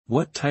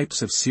What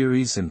types of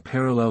series and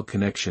parallel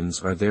connections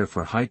are there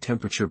for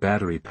high-temperature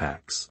battery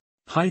packs?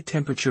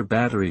 High-temperature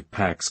battery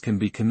packs can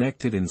be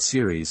connected in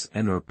series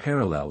and/or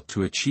parallel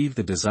to achieve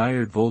the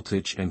desired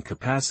voltage and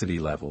capacity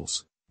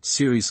levels.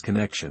 Series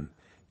connection: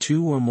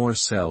 two or more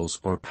cells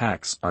or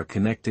packs are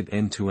connected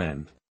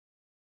end-to-end.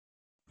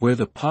 Where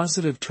the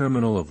positive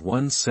terminal of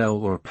one cell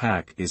or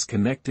pack is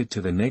connected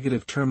to the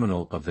negative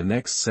terminal of the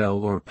next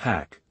cell or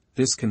pack,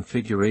 this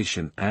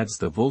configuration adds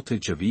the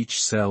voltage of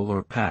each cell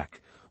or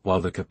pack, while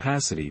the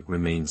capacity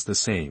remains the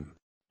same.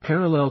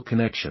 Parallel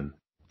connection: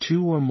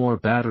 two or more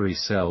battery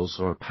cells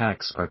or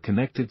packs are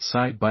connected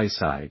side by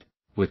side,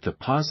 with the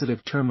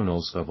positive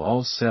terminals of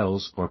all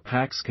cells or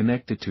packs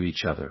connected to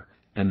each other,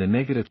 and the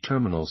negative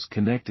terminals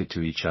connected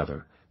to each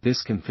other.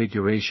 This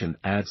configuration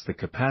adds the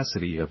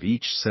capacity of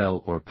each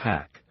cell or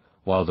pack,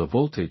 while the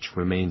voltage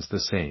remains the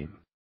same.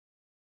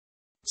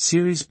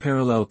 Series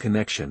parallel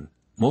connection: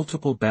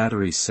 multiple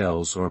battery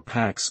cells or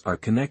packs are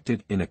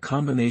connected in a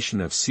combination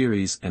of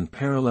series and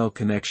parallel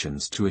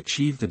connections to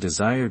achieve the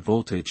desired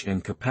voltage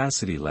and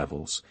capacity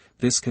levels.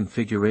 This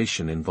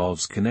configuration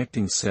involves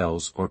connecting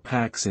cells or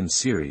packs in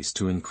series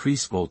to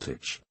increase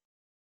voltage,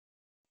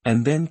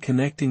 and then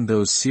connecting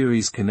those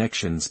series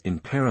connections in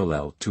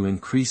parallel to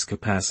increase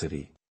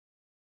capacity.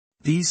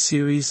 These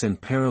series and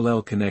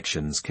parallel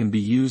connections can be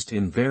used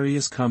in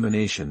various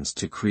combinations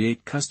to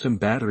create custom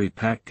battery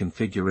pack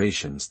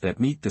configurations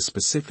that meet the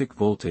specific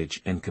voltage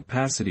and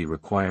capacity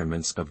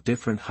requirements of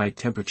different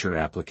high-temperature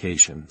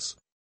applications.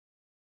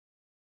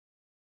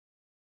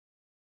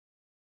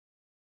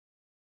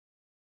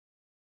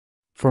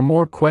 For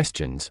more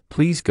questions,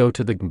 please go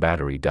to the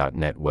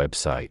gmbattery.net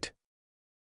website.